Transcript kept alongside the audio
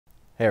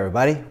Hey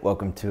everybody,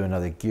 welcome to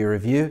another gear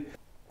review.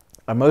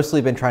 I've mostly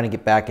been trying to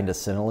get back into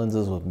cine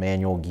lenses with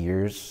manual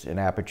gears and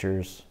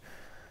apertures,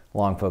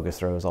 long focus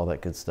throws, all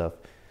that good stuff.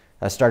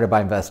 I started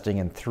by investing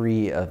in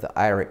 3 of the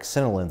Irix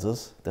Cine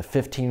lenses, the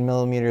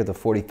 15mm, the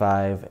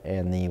 45,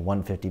 and the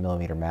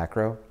 150mm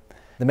macro.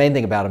 The main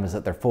thing about them is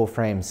that they're full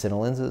frame cine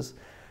lenses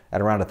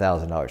at around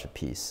 $1,000 a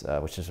piece,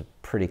 which is a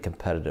pretty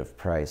competitive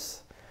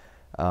price.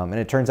 And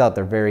it turns out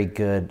they're very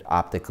good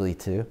optically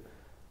too.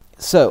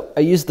 So I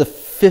use the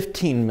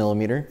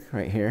 15mm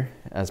right here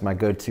as my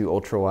go-to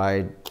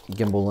ultra-wide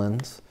gimbal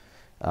lens.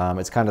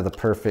 It's kind of the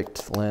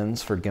perfect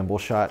lens for gimbal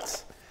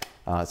shots.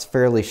 It's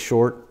fairly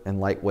short and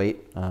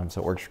lightweight,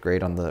 so it works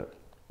great on the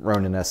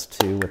Ronin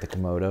S2 with the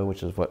Komodo,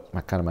 which is what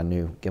kind of my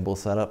new gimbal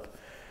setup.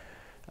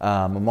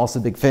 I'm also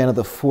a big fan of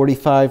the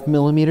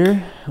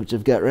 45mm, which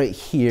I've got right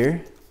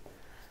here.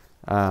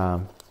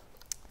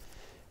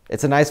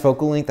 It's a nice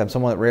focal length. I'm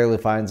someone that rarely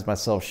finds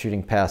myself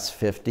shooting past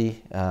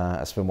 50.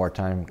 I spend more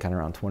time kind of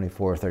around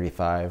 24,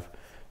 35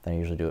 than I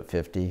usually do at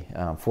 50.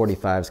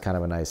 45 is kind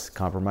of a nice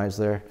compromise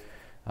there.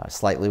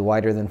 Slightly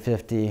wider than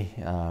 50,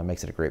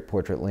 makes it a great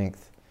portrait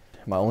length.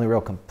 My only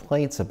real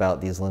complaints about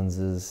these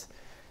lenses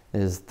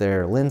is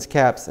their lens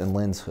caps and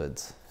lens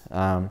hoods.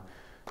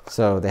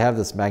 So they have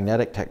this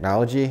magnetic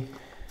technology,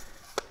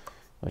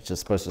 which is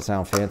supposed to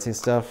sound fancy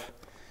stuff.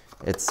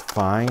 It's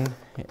fine.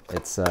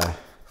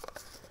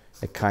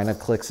 It kind of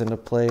clicks into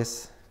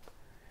place.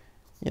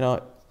 You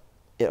know,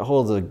 it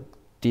holds a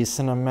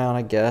decent amount,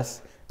 I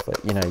guess, but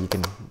you know, you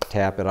can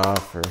tap it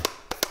off or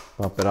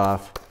bump it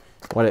off.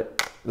 The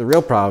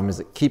real problem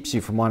is it keeps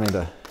you from wanting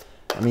to,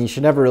 I mean, you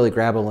should never really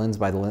grab a lens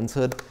by the lens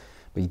hood,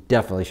 but you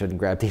definitely shouldn't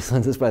grab these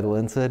lenses by the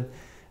lens hood.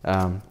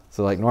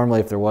 So like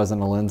normally if there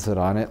wasn't a lens hood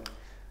on it,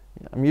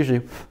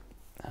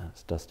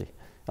 it's dusty.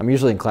 I'm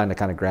usually inclined to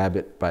kind of grab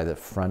it by the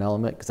front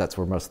element because that's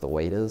where most of the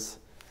weight is.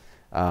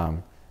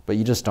 But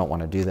you just don't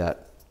want to do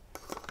that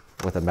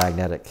with a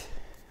magnetic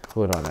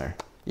hood on there.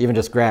 Even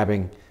just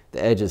grabbing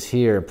the edges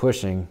here and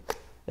pushing,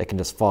 it can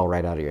just fall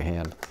right out of your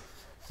hand.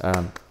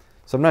 So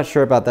I'm not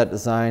sure about that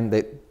design.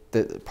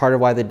 Part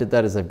of why they did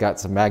that is they've got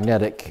some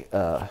magnetic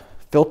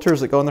filters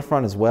that go in the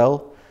front as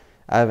well.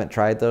 I haven't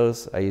tried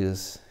those. I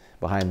use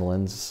behind the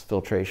lens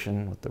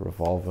filtration with the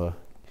Revolva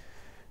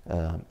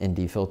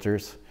ND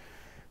filters.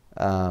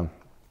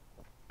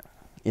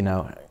 You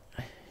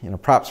know,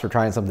 props for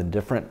trying something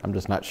different. I'm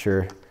just not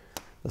sure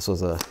this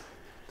was a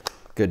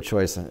good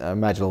choice. I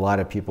imagine a lot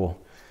of people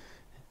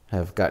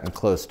have gotten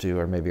close to,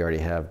 or maybe already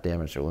have,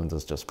 damaged their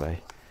lenses just by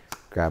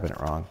grabbing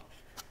it wrong.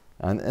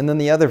 And then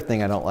the other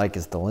thing I don't like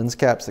is the lens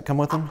caps that come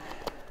with them.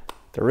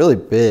 They're really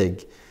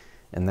big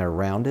and they're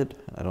rounded.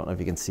 I don't know if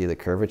you can see the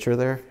curvature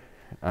there,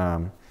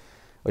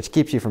 which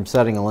keeps you from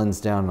setting a lens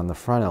down on the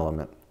front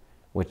element,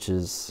 which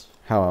is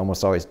how I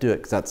almost always do it,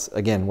 because that's,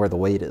 again, where the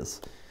weight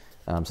is.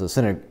 So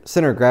the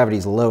center of gravity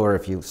is lower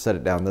if you set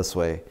it down this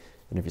way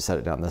than if you set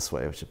it down this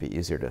way, which would be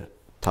easier to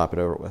top it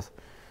over with.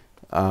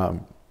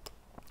 So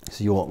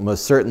you won't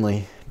most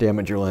certainly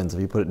damage your lens if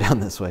you put it down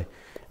this way.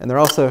 And they're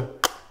also,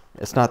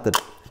 it's not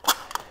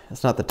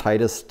the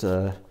tightest,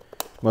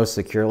 most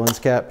secure lens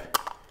cap.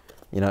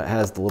 You know, it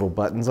has the little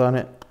buttons on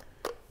it,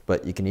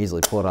 but you can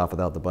easily pull it off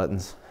without the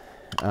buttons.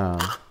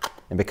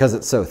 And because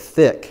it's so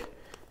thick,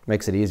 it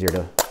makes it easier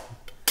to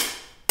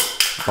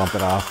bump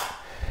it off.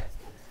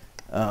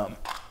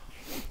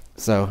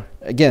 So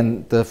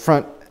again, the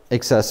front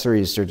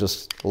accessories are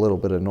just a little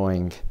bit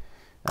annoying.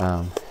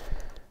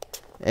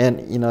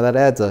 And you know, that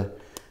adds a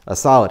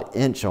solid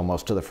inch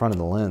almost to the front of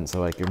the lens. So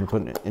like when you're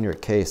putting it in your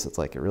case, it's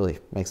like it really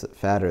makes it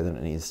fatter than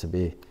it needs to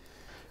be.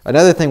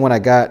 Another thing when I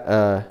got,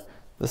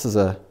 this is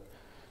a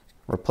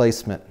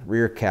replacement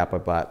rear cap I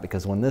bought,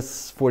 because when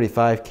this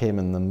 45 came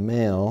in the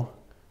mail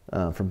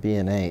from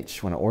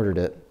B&H, when I ordered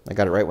it, I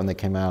got it right when they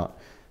came out.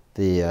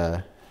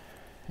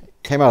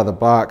 Came out of the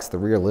box, the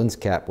rear lens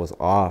cap was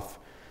off,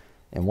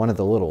 and one of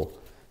the little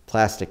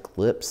plastic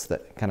lips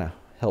that kind of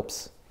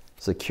helps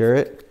secure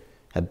it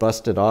had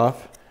busted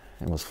off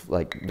and was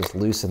like just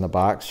loose in the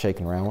box,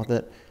 shaking around with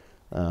it.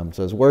 So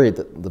I was worried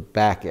that the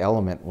back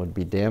element would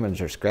be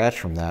damaged or scratched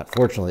from that.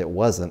 Fortunately, it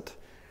wasn't.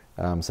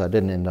 So I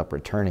didn't end up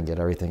returning it.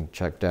 Everything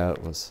checked out,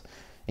 it was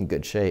in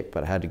good shape,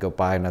 but I had to go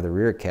buy another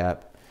rear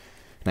cap.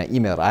 And I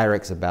emailed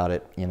Irix about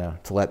it, you know,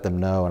 to let them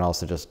know, and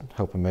also just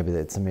hoping maybe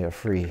they'd send me a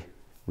free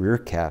rear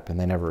cap, and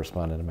they never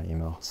responded to my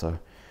email. So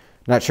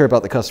not sure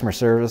about the customer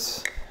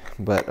service,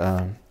 but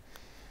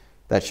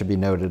that should be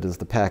noted as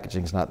the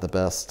packaging's not the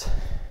best.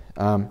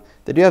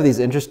 They do have these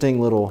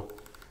interesting little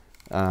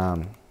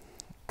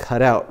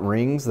cutout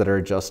rings that are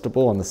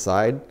adjustable on the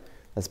side.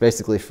 That's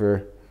basically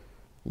for,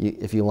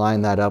 if you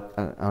line that up,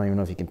 I don't even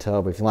know if you can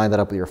tell, but if you line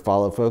that up with your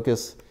follow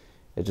focus,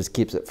 it just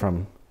keeps it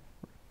from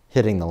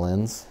hitting the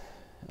lens.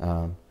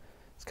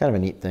 It's kind of a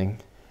neat thing.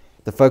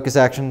 The focus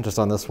action just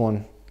on this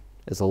one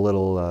is a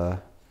little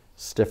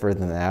stiffer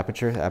than the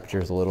aperture. The aperture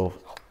is a little,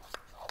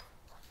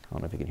 I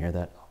don't know if you can hear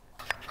that.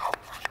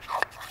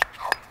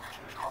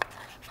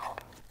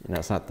 You know,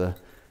 it's not the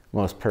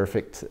most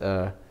perfect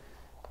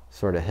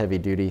sort of heavy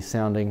duty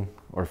sounding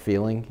or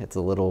feeling. It's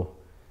a little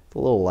It's a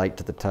little light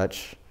to the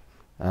touch.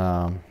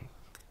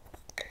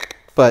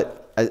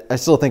 But I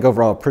still think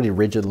overall a pretty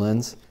rigid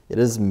lens. It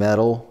is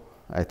metal,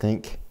 I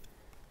think.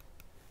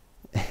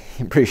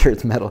 I'm pretty sure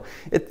it's metal.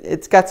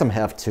 It's got some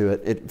heft to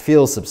it. It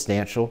feels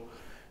substantial.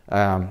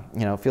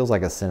 It feels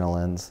like a Cine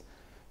lens.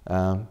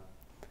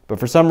 But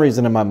for some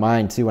reason in my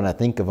mind too, when I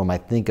think of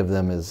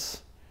them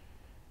as,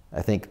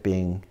 I think,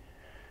 being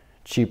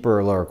cheaper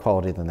or lower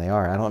quality than they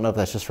are. I don't know if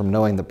that's just from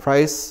knowing the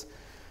price,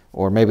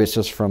 or maybe it's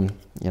just from,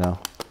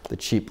 the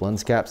cheap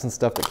lens caps and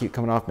stuff that keep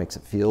coming off makes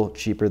it feel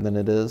cheaper than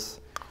it is.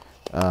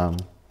 I'm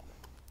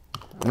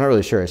not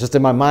really sure. It's just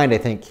in my mind I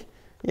think,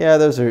 yeah,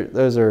 those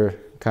are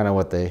kind of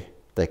what they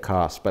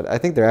cost, but I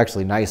think they're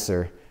actually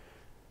nicer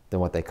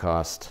than what they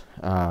cost.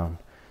 The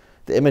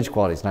image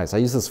quality is nice. I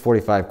use this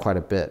 45 quite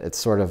a bit. It's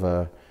sort of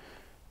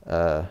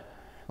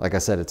like I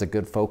said, it's a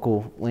good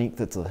focal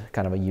length. It's a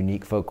kind of a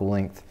unique focal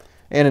length.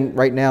 And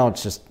right now it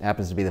just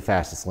happens to be the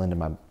fastest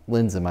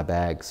lens in my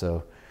bag.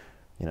 So,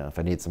 if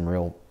I need some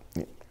real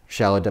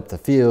shallow depth of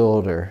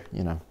field, or,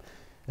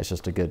 it's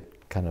just a good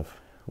kind of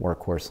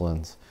workhorse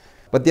lens.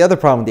 But the other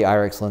problem with the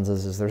Irix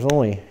lenses is there's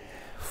only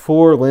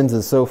 4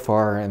 lenses so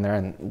far, and they're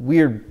in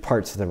weird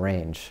parts of the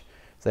range.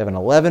 So they have an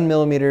 11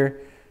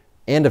 millimeter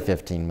and a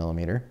 15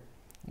 millimeter,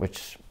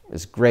 which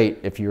is great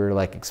if you were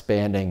like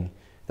expanding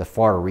the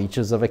far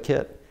reaches of a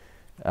kit.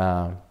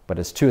 But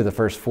as 2 of the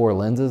first 4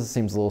 lenses, it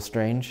seems a little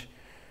strange.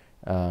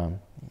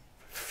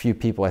 Few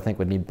people I think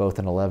would need both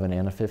an 11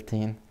 and a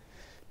 15.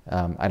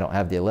 I don't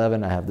have the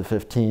 11, I have the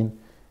 15.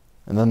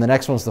 And then the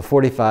next one's the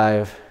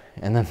 45,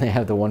 and then they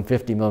have the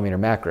 150 millimeter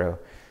macro.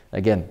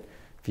 Again,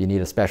 if you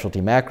need a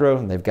specialty macro,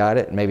 and they've got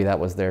it, and maybe that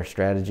was their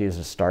strategy, is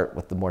to start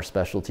with the more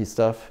specialty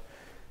stuff.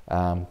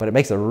 But it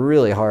makes it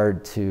really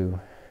hard to,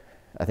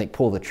 I think,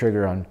 pull the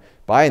trigger on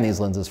buying these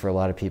lenses for a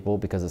lot of people,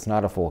 because it's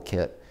not a full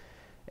kit.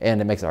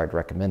 And it makes it hard to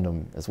recommend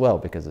them as well,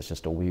 because it's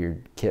just a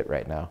weird kit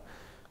right now.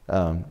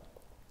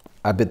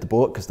 I bit the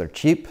bullet because they're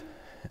cheap.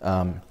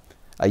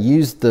 I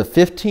used the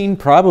 15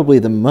 probably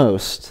the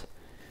most.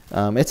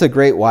 It's a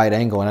great wide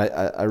angle,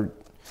 and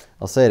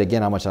I'll say it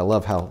again how much I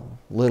love how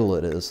little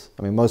it is.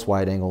 I mean, most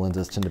wide angle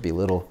lenses tend to be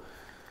little.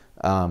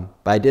 But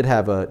I did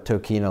have a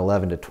Tokina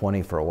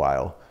 11-20 for a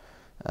while,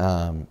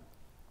 and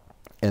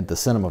the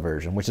cinema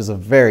version, which is a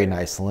very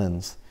nice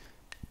lens.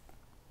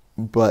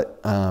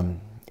 But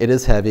it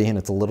is heavy and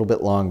it's a little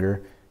bit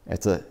longer.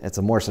 It's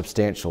a more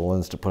substantial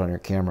lens to put on your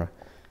camera.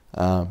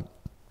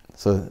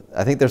 So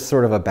I think there's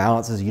sort of a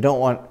balance. Is you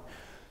don't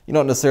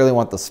necessarily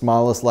want the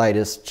smallest,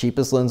 lightest,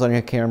 cheapest lens on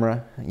your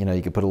camera.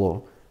 You could put a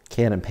little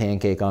Canon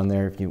Pancake on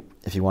there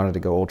if you wanted to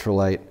go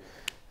ultralight,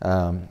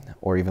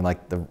 or even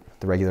like the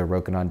regular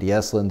Rokinon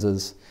DS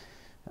lenses.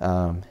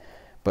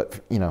 But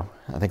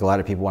I think a lot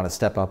of people want to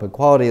step up in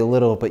quality a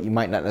little, but you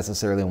might not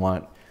necessarily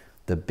want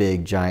the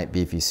big, giant,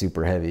 beefy,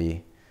 super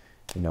heavy,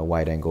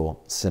 wide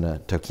angle Cine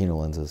Tokina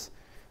lenses.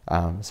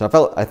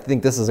 So I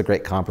think this is a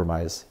great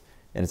compromise,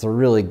 and it's a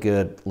really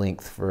good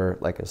length for,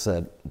 like I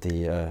said,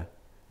 the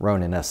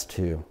Ronin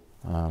S2.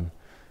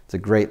 It's a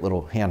great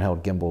little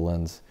handheld gimbal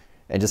lens.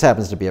 It just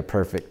happens to be a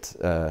perfect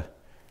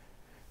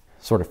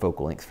sort of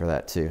focal length for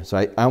that too. So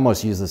I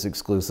almost use this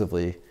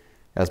exclusively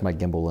as my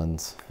gimbal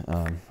lens,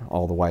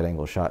 all the wide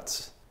angle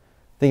shots.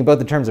 Thinking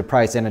both in terms of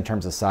price and in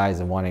terms of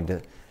size, and wanting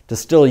to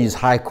still use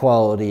high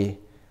quality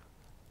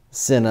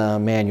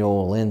Cine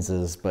manual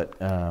lenses, but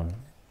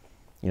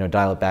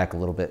dial it back a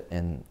little bit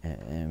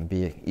and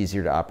be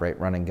easier to operate,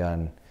 run and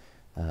gun,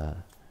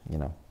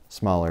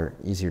 smaller,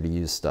 easier to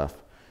use stuff.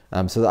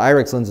 So the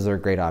Irix lenses are a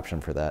great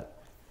option for that.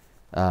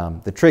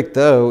 The trick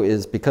though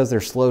is, because they're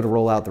slow to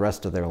roll out the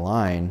rest of their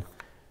line,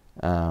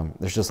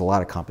 there's just a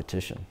lot of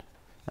competition.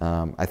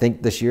 I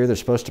think this year they're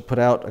supposed to put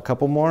out a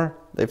couple more,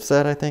 they've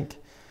said, I think,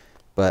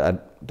 but I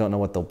don't know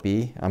what they'll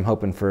be. I'm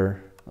hoping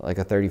for like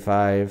a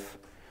 35.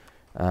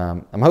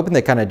 I'm hoping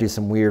they kind of do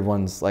some weird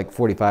ones, like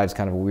 45 is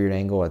kind of a weird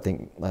angle. I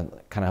think I'm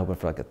kind of hoping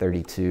for like a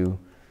 32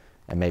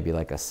 and maybe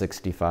like a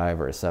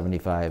 65 or a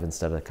 75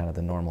 instead of kind of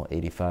the normal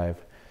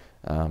 85.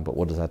 But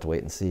we'll just have to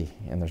wait and see.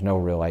 And there's no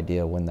real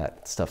idea when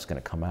that stuff's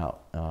going to come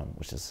out,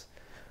 which is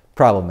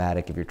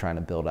problematic if you're trying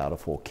to build out a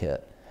full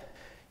kit.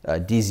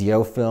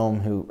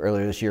 DZOFilm, who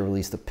earlier this year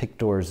released the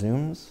Pictor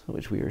zooms,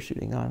 which we are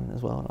shooting on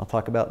as well, and I'll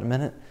talk about in a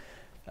minute.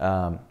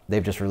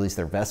 They've just released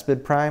their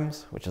Vespid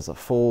primes, which is a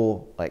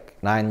full like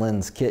 9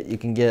 lens kit you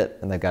can get,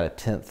 and they've got a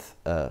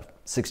 10th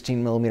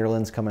 16 millimeter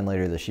lens coming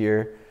later this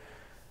year.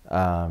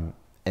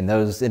 And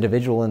those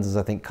individual lenses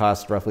I think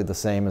cost roughly the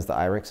same as the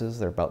Irix's.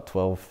 They're about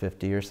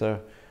 $12.50 or so,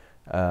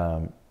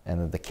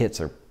 and the kits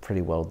are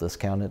pretty well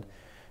discounted.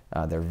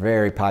 They're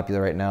very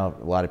popular right now.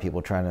 A lot of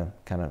people trying to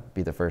kind of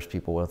be the first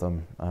people with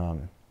them,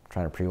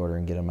 trying to pre-order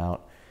and get them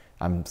out.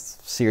 I'm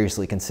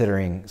seriously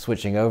considering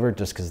switching over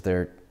just because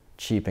they're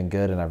cheap and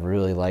good, and I've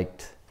really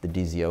liked the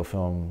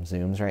DZOFilm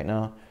zooms right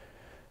now.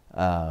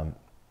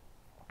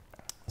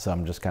 So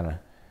I'm just kind of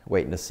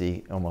waiting to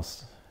see,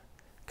 almost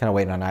kind of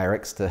waiting on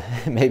Irix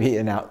to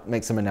maybe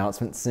make some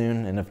announcements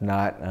soon, and if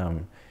not,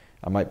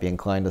 I might be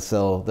inclined to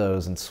sell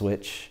those and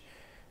switch,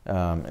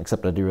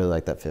 except I do really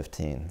like that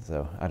 15,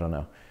 so I don't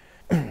know.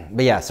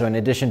 But yeah, so in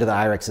addition to the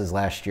Irixes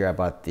last year, I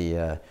bought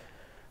the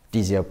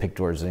DZOFilm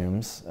Pictor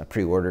zooms. I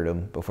pre-ordered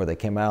them before they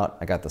came out.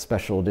 I got the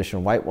special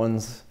edition white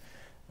ones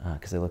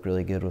because they look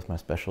really good with my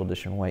special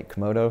edition white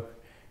Komodo.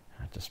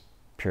 Just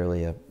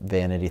purely a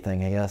vanity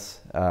thing, I guess.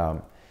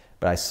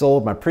 But I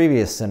sold my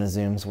previous Cine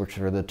zooms, which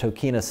were the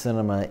Tokina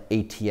Cinema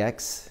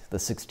ATX, the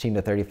 16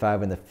 to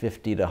 35 and the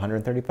 50 to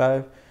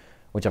 135,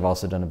 which I've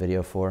also done a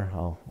video for,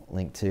 I'll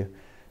link to.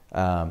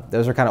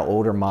 Those are kind of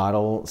older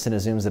model Cine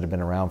zooms that have been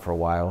around for a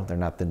while. They're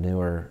not the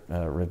newer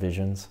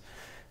revisions.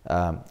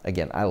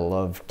 Again, I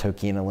love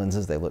Tokina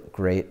lenses. They look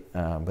great.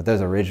 But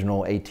those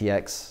original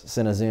ATX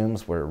Cine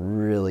zooms were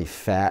really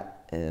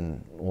fat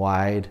and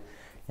wide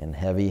and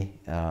heavy.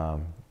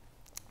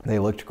 They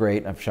looked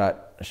great. I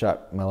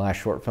shot my last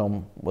short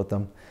film with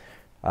them.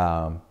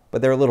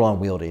 But they're a little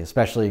unwieldy,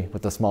 especially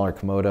with the smaller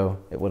Komodo.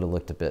 It would have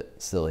looked a bit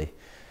silly.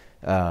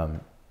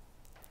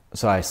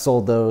 So I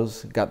sold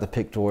those, got the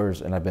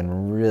Pictors, and I've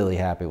been really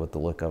happy with the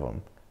look of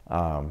them.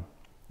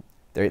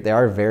 They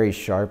are very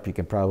sharp. You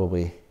can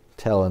probably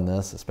tell in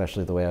this,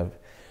 especially the way I've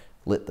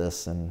lit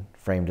this and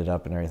framed it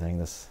up and everything.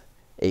 This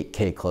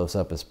 8K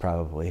close-up is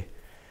probably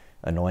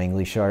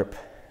annoyingly sharp.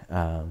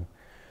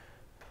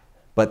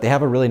 But they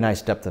have a really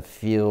nice depth of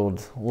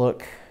field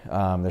look.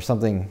 They're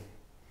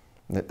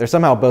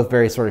somehow both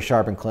very sort of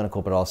sharp and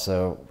clinical, but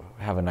also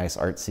have a nice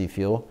artsy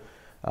feel.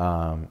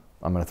 I'm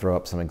going to throw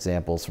up some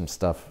examples from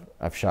stuff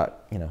I've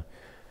shot,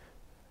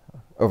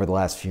 over the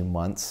last few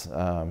months.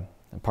 And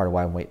part of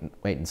why I'm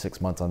waiting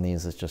 6 months on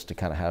these is just to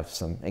kind of have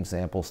some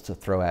examples to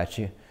throw at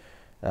you.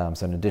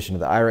 So in addition to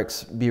the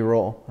Irix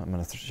B-roll, I'm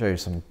going to show you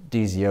some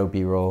DZO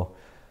B-roll.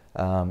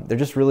 They're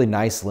just really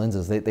nice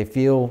lenses. They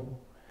feel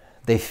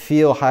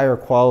higher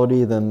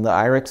quality than the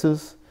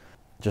Irixes.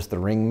 Just the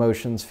ring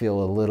motions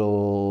feel a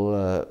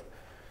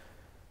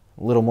little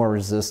more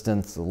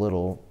resistance, a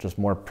little just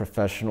more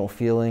professional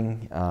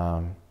feeling.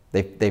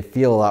 They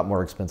feel a lot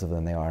more expensive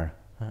than they are,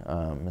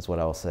 is what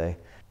I'll say.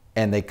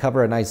 And they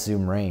cover a nice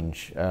zoom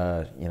range,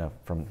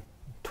 from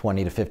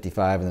 20 to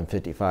 55 and then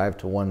 55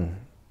 to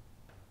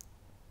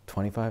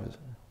 125.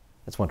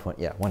 It's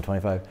 120, yeah,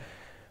 125.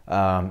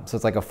 So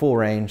it's like a full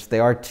range. They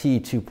are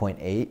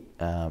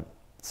T2.8.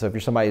 So if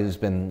you're somebody who's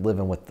been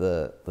living with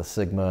the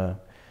Sigma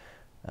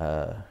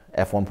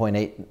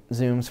f1.8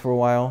 zooms for a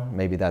while,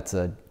 maybe that's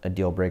a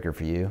deal breaker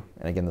for you.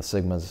 And again, the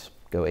Sigmas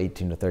go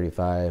 18 to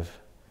 35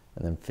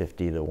 and then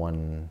 50 to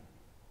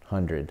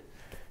 100.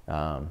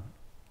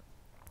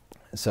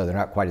 So they're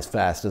not quite as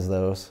fast as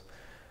those.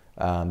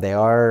 I'm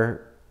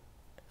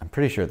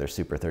pretty sure they're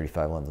Super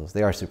 35 lenses.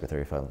 They are Super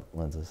 35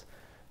 lenses.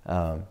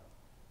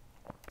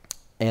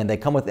 And they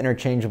come with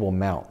interchangeable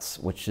mounts,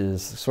 which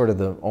is sort of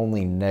the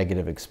only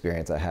negative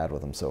experience I had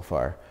with them so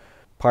far.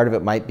 Part of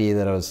it might be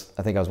that I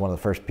think I was one of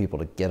the first people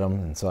to get them,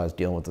 and so I was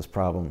dealing with this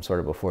problem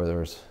sort of before there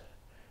was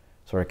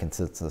sort of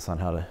consensus on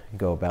how to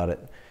go about it.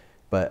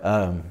 But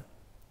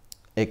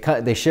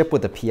they ship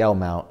with the PL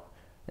mount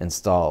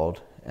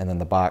installed, and then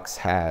the box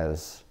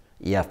has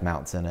EF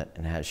mounts in it,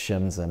 and has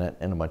shims in it,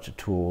 and a bunch of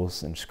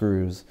tools and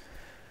screws.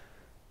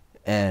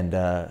 And,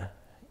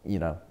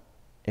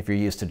 if you're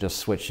used to just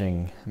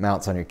switching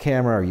mounts on your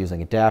camera or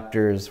using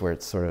adapters where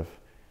it's sort of,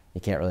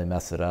 you can't really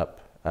mess it up,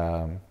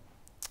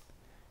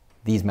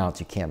 these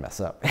mounts you can mess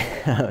up.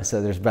 So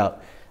there's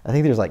I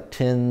think there's like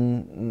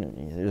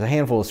 10, there's a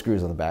handful of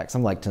screws on the back,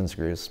 something like 10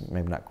 screws,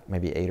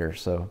 maybe 8 or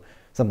so,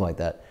 something like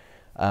that.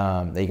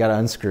 That you got to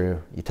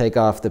unscrew. You take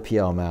off the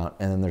PL mount,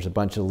 and then there's a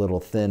bunch of little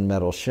thin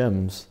metal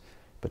shims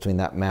between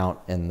that mount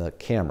and the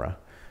camera.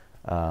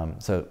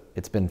 So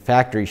it's been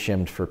factory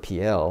shimmed for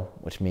PL,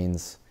 which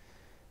means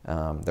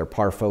they're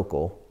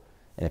parfocal,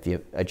 and if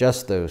you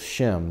adjust those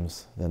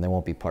shims, then they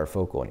won't be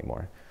parfocal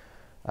anymore.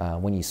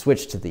 When you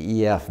switch to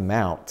the EF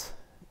mount,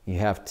 you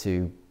have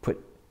to put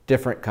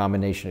different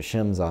combination of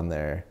shims on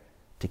there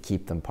to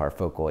keep them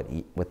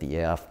parfocal with the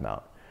EF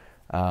mount.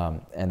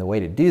 And the way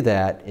to do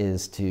that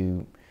is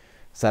to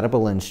set up a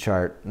lens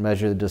chart,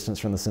 measure the distance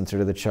from the sensor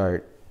to the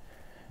chart,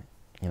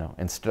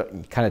 and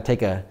you kind of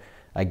take a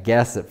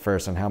guess at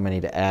first on how many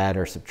to add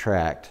or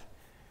subtract,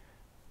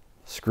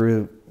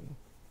 screw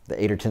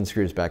the 8 or 10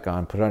 screws back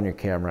on, put it on your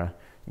camera,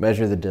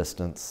 measure the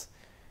distance,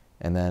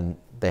 and then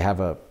they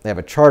have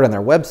a chart on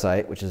their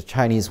website, which is a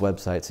Chinese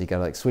website, so you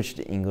gotta switch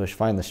to English,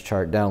 find this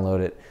chart, download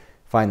it,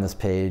 find this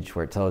page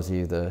where it tells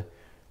you the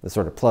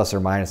sort of plus or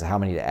minus of how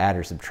many to add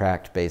or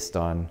subtract based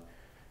on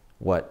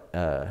what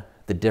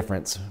the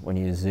difference when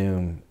you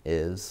zoom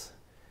is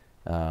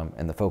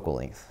and the focal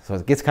length. So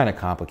it gets kind of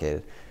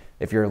complicated.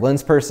 If you're a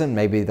lens person,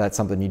 maybe that's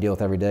something you deal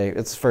with every day.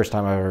 It's the first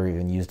time I've ever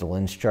even used a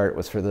lens chart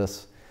was for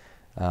this.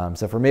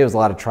 So for me, it was a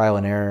lot of trial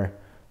and error.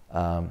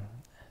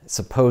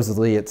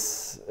 Supposedly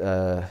it's,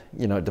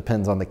 it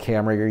depends on the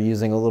camera you're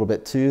using a little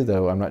bit too,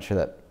 though I'm not sure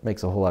that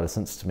makes a whole lot of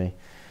sense to me.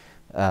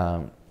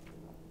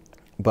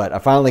 But I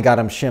finally got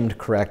them shimmed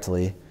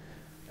correctly.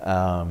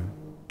 And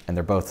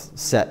they're both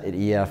set at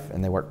EF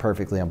and they work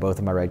perfectly on both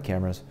of my Red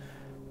cameras.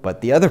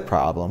 But the other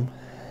problem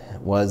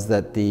was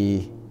that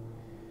the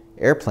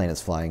airplane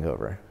is flying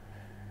over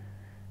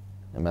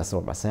and messing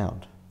with my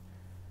sound.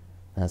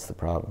 That's the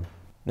problem.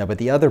 Now, but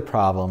the other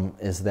problem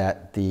is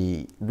that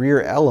the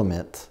rear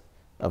element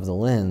of the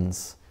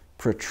lens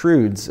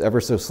protrudes ever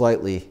so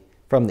slightly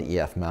from the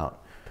EF mount,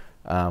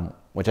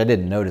 which I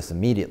didn't notice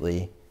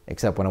immediately,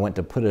 except when I went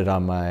to put it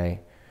on my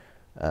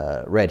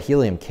red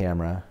Helium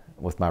camera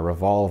with my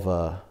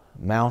Revolva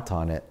mount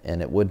on it,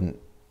 and it wouldn't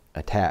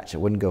attach. It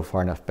wouldn't go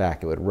far enough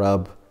back. It would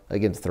rub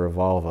against the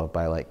Revolva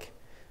by like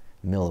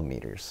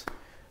millimeters.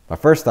 My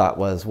first thought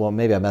was, well,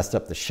 maybe I messed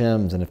up the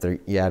shims, and if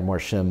you add more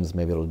shims,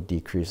 maybe it'll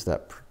decrease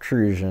that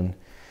protrusion.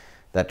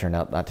 That turned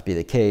out not to be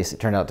the case. It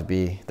turned out to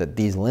be that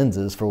these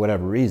lenses, for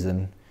whatever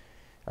reason,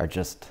 are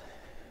just,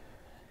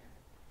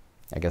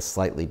 I guess,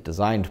 slightly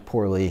designed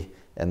poorly,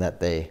 and that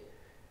they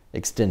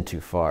extend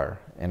too far.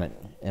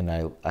 And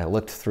I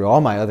looked through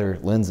all my other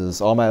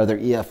lenses, all my other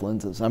EF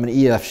lenses. I'm an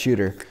EF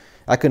shooter.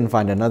 I couldn't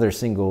find another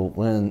single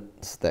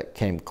lens that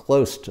came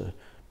close to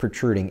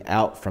protruding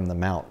out from the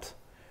mount.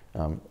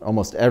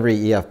 Almost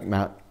every EF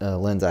mount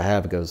lens I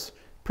have goes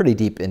pretty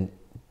deep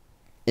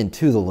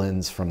into the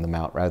lens from the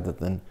mount rather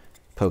than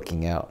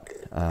poking out.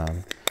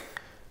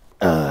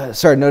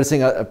 Started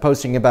noticing,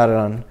 posting about it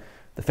on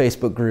the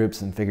Facebook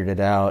groups and figured it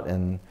out,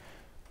 and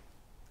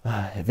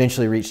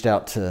eventually reached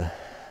out to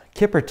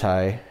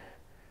Kippertai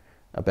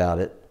about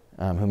it,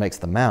 who makes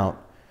the mount.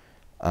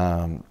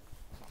 And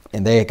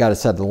they got a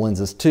set of the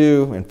lenses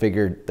too and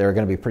figured they were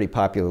going to be pretty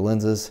popular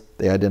lenses.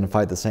 They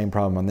identified the same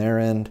problem on their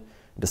end,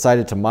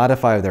 decided to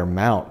modify their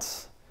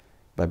mounts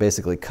by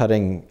basically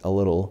cutting a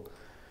little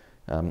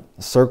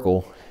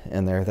circle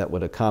in there that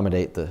would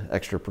accommodate the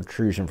extra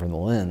protrusion from the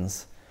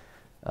lens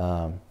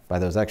by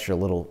those extra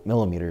little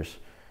millimeters,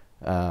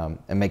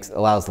 and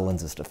allows the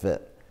lenses to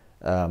fit.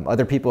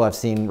 Other people I've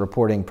seen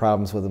reporting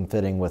problems with them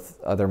fitting with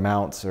other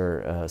mounts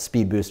or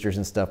speed boosters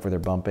and stuff where they're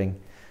bumping.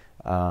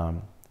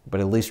 But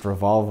at least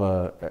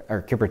Revolva,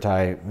 or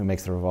Kippertai, who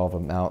makes the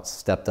Revolva mounts,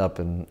 stepped up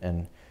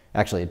and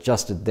actually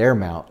adjusted their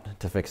mount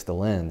to fix the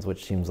lens,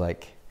 which seems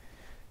like,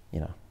 you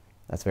know,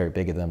 that's very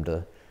big of them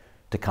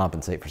to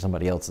compensate for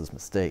somebody else's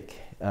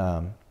mistake.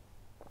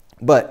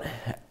 But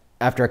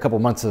after a couple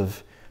months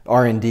of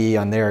R&D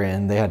on their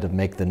end, they had to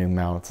make the new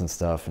mounts and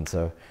stuff. And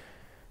so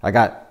I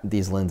got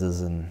these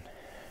lenses in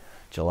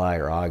July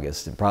or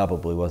August, and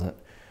probably wasn't,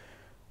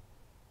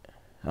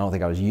 I don't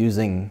think I was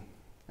using,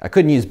 I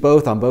couldn't use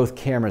both on both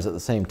cameras at the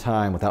same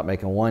time without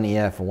making one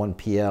EF and one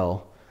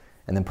PL,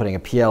 and then putting a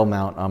PL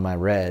mount on my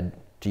red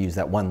to use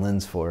that one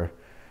lens for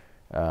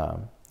a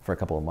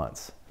couple of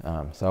months.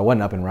 So I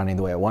wasn't up and running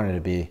the way I wanted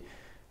to be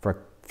for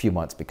a few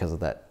months because of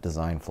that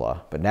design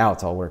flaw. But now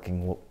it's all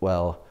working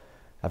well.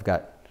 I've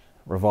got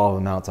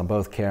Revolva mounts on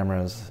both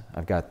cameras.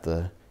 I've got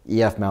the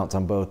EF mounts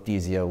on both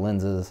DZO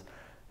lenses,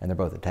 and they're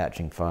both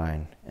attaching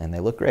fine, and they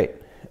look great.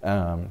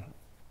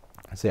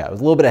 So yeah, it was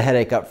a little bit of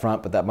headache up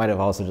front, but that might have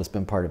also just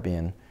been part of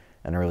being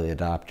an early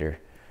adopter.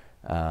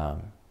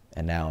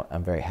 And now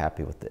I'm very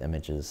happy with the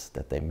images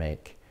that they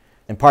make.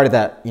 And part of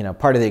that, you know,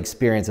 part of the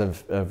experience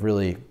of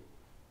really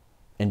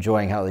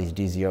enjoying how these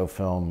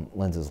DZOFilm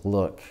lenses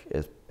look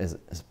is a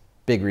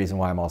big reason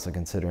why I'm also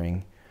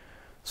considering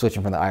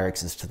switching from the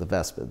Irixes to the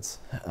Vespids.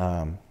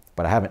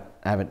 But I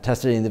haven't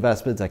tested any of the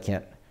Vespids. I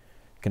can't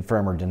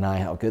confirm or deny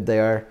how good they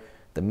are.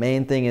 The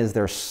main thing is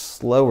they're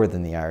slower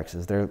than the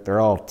Irixes. They're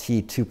all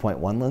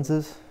T2.1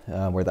 lenses,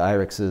 where the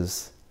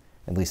Irixes,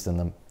 at least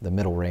in the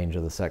middle range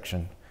of the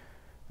section,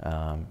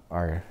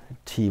 are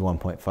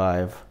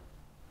T1.5,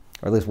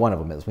 or at least one of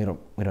them is. We don't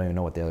even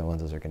know what the other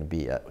lenses are going to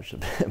be yet, which is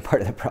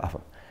part of the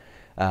problem.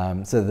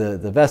 So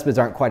the Vespids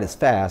aren't quite as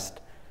fast,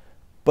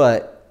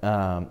 but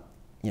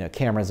you know,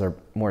 cameras are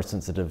more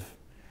sensitive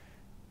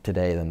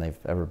today than they've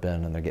ever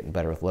been, and they're getting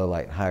better with low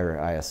light and higher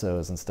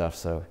ISOs and stuff.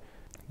 So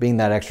being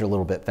that extra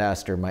little bit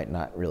faster might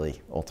not really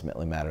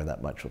ultimately matter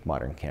that much with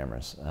modern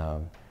cameras.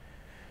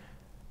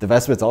 The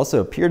Vespids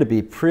also appear to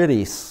be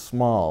pretty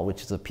small,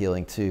 which is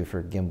appealing too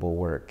for gimbal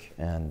work,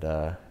 and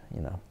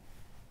you know,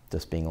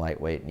 just being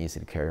lightweight and easy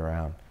to carry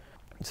around.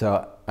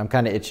 So I'm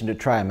kind of itching to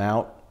try them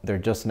out. They're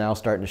just now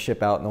starting to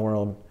ship out in the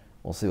world.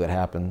 We'll see what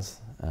happens.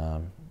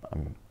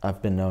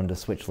 I've been known to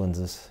switch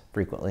lenses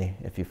frequently.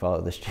 If you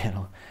follow this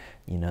channel,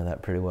 you know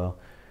that pretty well.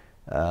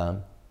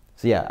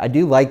 So yeah, I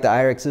do like the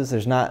Irixes.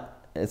 There's not,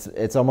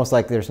 it's almost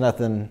like there's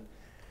nothing,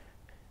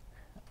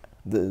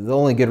 the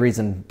only good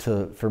reason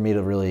for me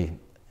to really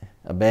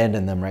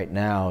abandon them right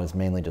now is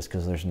mainly just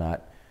because there's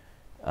not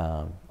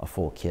a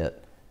full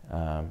kit.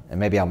 And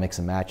maybe I'll mix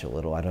and match a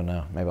little, I don't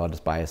know. Maybe I'll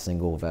just buy a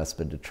single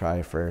Vespid to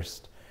try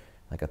first,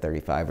 like a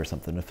 35 or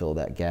something to fill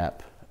that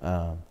gap.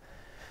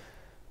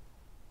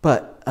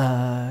 But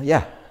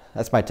yeah,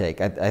 that's my take.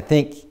 I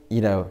think,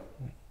 you know,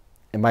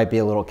 it might be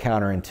a little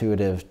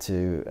counterintuitive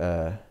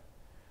to,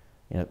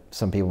 you know,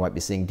 some people might be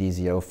seeing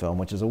DZOFilm,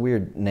 which is a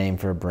weird name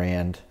for a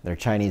brand. They're a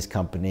Chinese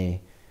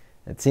company.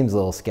 It seems a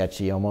little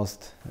sketchy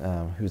almost.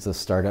 Who's a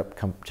startup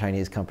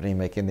Chinese company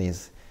making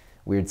these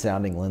weird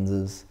sounding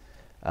lenses?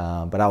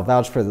 But I'll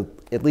vouch for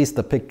at least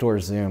the Pictor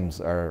zooms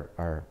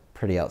are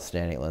pretty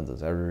outstanding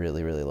lenses. I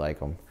really, really like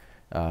them.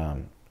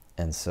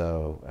 And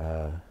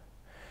so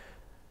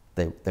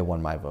they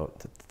won my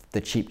vote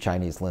the cheap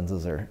Chinese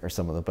lenses are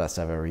some of the best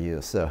I've ever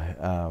used.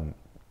 So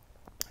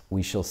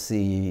we shall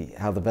see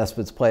how the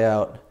Vespids play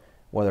out,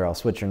 whether I'll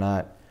switch or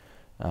not.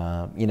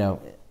 You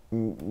know,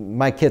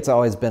 my kit's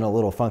always been a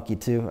little funky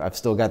too. I've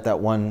still got that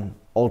one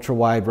ultra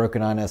wide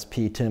Rokinon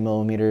SP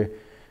 10mm.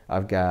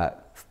 I've got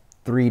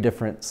 3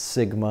 different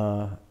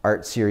Sigma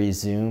Art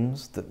Series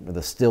zooms,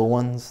 the still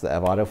ones that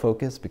have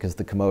autofocus, because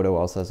the Komodo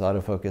also has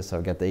autofocus. So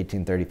I've got the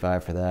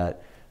 1835 for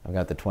that. I've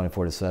got the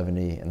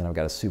 24-70, and then I've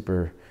got a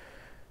super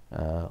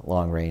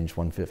long range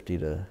 150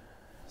 to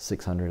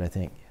 600, I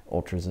think,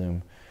 ultra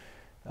zoom.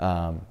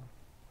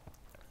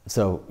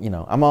 So, you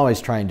know, I'm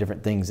always trying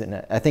different things.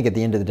 And I think at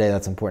the end of the day,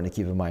 that's important to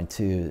keep in mind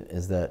too,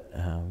 is that,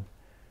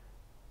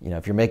 you know,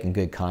 if you're making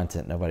good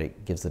content, nobody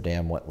gives a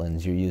damn what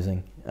lens you're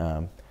using.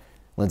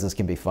 Lenses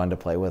can be fun to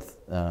play with,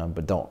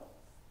 but don't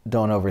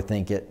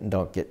overthink it, and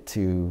don't get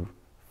too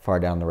far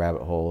down the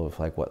rabbit hole of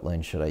like, what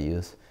lens should I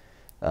use?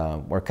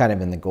 We're kind of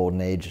in the golden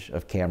age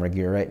of camera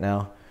gear right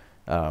now.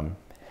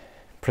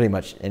 Pretty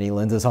much any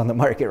lenses on the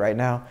market right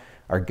now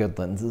are good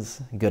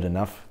lenses, good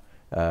enough.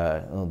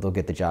 They'll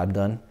get the job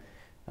done.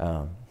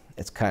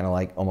 It's kind of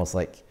like, almost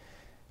like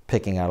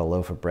picking out a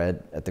loaf of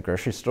bread at the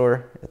grocery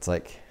store. It's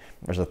like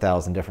there's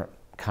 1,000 different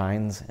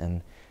kinds,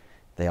 and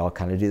they all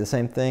kind of do the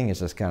same thing. It's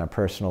just kind of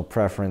personal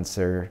preference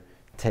or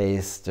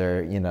taste,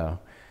 or, you know,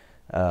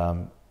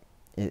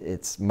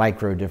 it's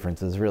micro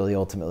differences really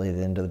ultimately at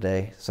the end of the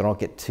day. So don't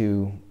get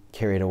too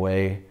carried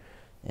away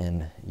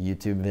in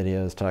YouTube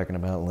videos talking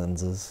about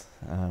lenses.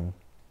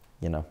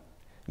 You know,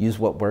 use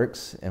what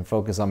works and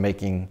focus on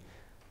making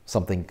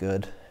something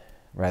good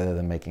rather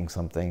than making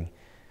something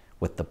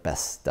with the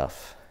best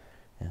stuff.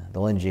 Yeah,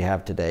 the lens you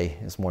have today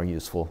is more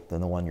useful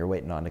than the one you're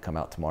waiting on to come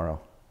out tomorrow.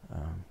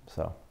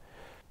 So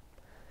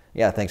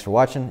yeah, thanks for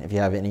watching. If you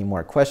have any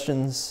more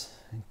questions,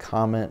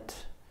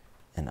 comment,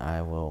 and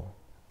I will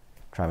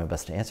try my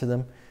best to answer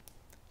them.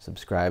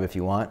 Subscribe if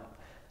you want.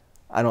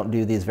 I don't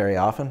do these very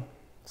often,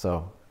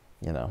 so,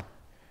 you know,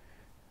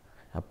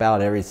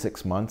 about every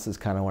 6 months is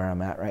kind of where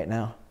I'm at right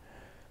now.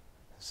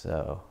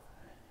 So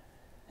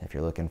if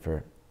you're looking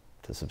to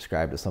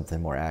subscribe to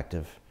something more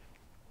active,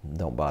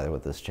 don't bother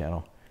with this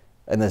channel.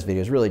 And this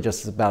video is really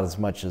just about as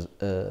much as,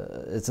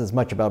 it's as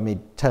much about me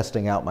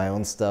testing out my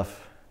own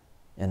stuff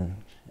in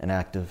an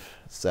active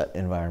set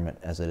environment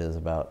as it is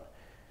about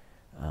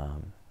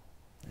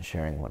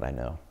sharing what I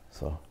know.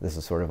 So this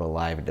is sort of a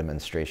live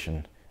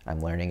demonstration. I'm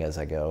learning as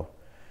I go.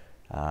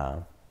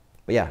 But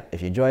yeah,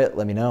 if you enjoy it,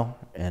 let me know,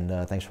 and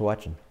thanks for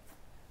watching.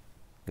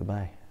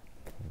 Goodbye.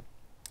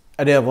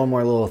 I do have one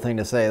more little thing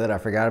to say that I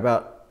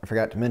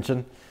forgot to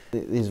mention.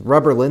 These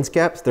rubber lens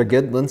caps, they're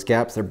good lens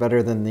caps. They're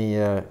better than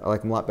the, I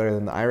like them a lot better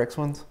than the Irix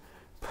ones.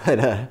 But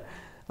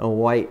a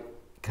white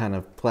kind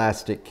of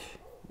plastic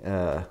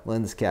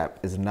lens cap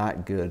is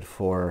not good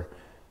for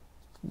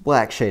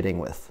black shading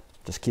with.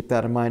 Just keep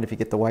that in mind if you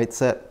get the white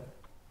set.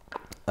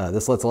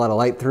 This lets a lot of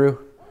light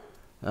through.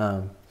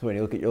 So when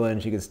you look at your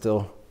lens, you can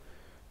still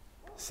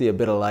see a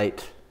bit of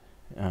light.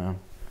 I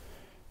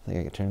think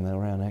I can turn that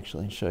around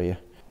actually and show you.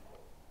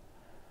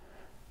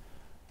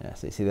 Yeah,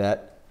 so you see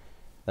that?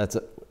 That's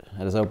it.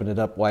 I just opened it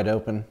up wide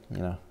open. You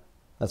know,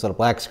 that's what a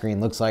black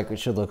screen looks like. It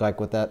should look like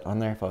with that on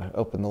there. If I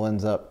open the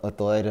lens up, let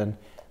the light in,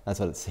 that's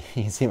what it's.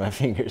 You can see my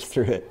fingers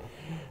through it.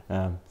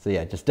 So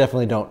yeah, just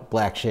definitely don't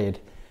black shade.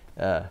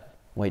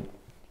 Wait,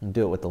 and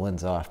do it with the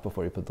lens off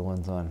before you put the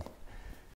lens on.